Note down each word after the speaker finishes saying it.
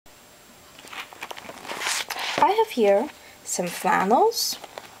I have here some flannels.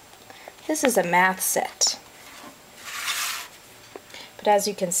 This is a math set. But as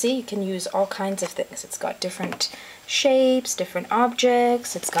you can see, you can use all kinds of things. It's got different shapes, different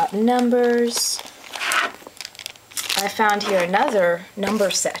objects, it's got numbers. I found here another number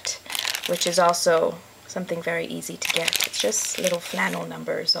set, which is also something very easy to get. It's just little flannel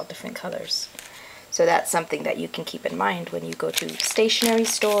numbers, all different colors. So that's something that you can keep in mind when you go to stationery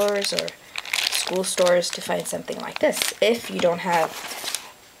stores or school stores to find something like this, if you don't have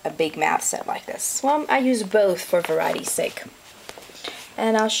a big math set like this. Well, I use both for variety's sake.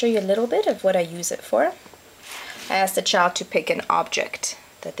 And I'll show you a little bit of what I use it for. I asked the child to pick an object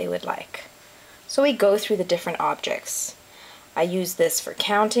that they would like. So we go through the different objects. I use this for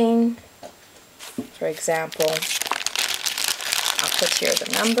counting. For example, I'll put here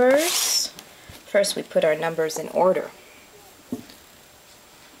the numbers. First we put our numbers in order.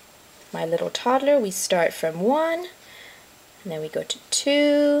 My little toddler, we start from 1, and then we go to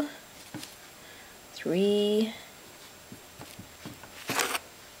 2, 3,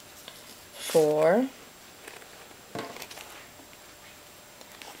 4,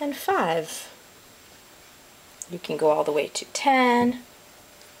 and 5. You can go all the way to 10,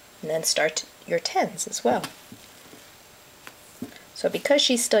 and then start your tens as well. So because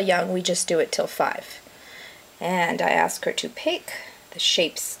she's still young, we just do it till 5. And I ask her to pick the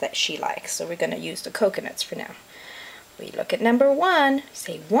shapes that she likes. So we're going to use the coconuts for now. We look at number 1,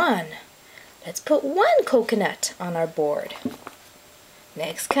 say 1. Let's put 1 coconut on our board.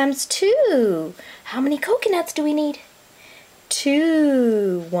 Next comes 2. How many coconuts do we need?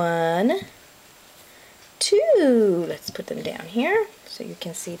 2. 1, 2. Let's put them down here so you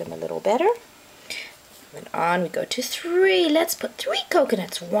can see them a little better. And on we go to 3. Let's put 3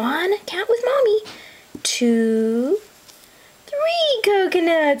 coconuts. 1, count with mommy. 2, 3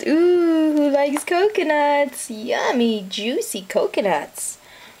 coconuts. Ooh, who likes coconuts? Yummy, juicy coconuts.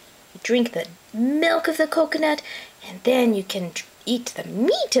 You drink the milk of the coconut, and then you can eat the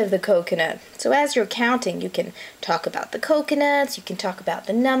meat of the coconut. So as you're counting, you can talk about the coconuts, you can talk about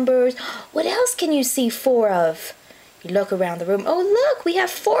the numbers. What else can you see 4 of? You look around the room. Oh, look, we have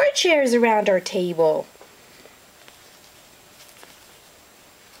 4 chairs around our table.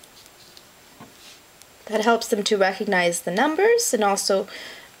 That helps them to recognize the numbers and also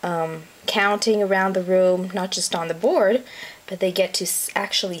counting around the room, not just on the board, but they get to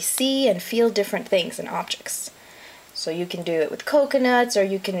actually see and feel different things and objects. So you can do it with coconuts, or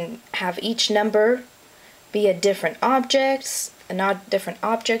you can have each number be a different object, different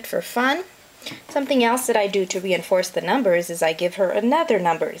object for fun. Something else that I do to reinforce the numbers is I give her another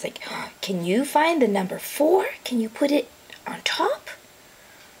number. It's like, can you find the number 4? Can you put it on top?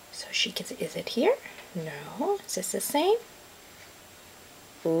 So she can, is it here? No. Is this the same?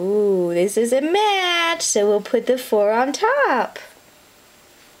 Ooh, this is a match, so we'll put the 4 on top.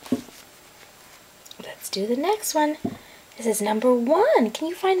 Let's do the next one. This is number 1. Can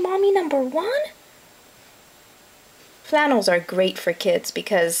you find mommy number 1? Flannels are great for kids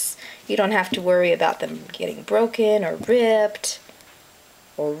because you don't have to worry about them getting broken or ripped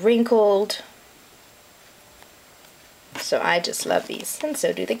or wrinkled. So I just love these, and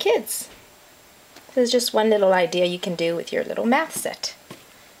so do the kids. This is just one little idea you can do with your little math set.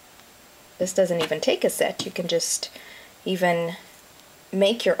 This doesn't even take a set. You can just even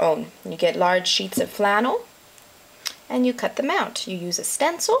make your own. You get large sheets of flannel and you cut them out. You use a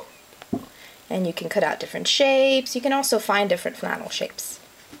stencil and you can cut out different shapes. You can also find different flannel shapes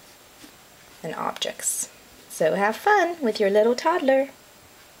and objects. So have fun with your little toddler.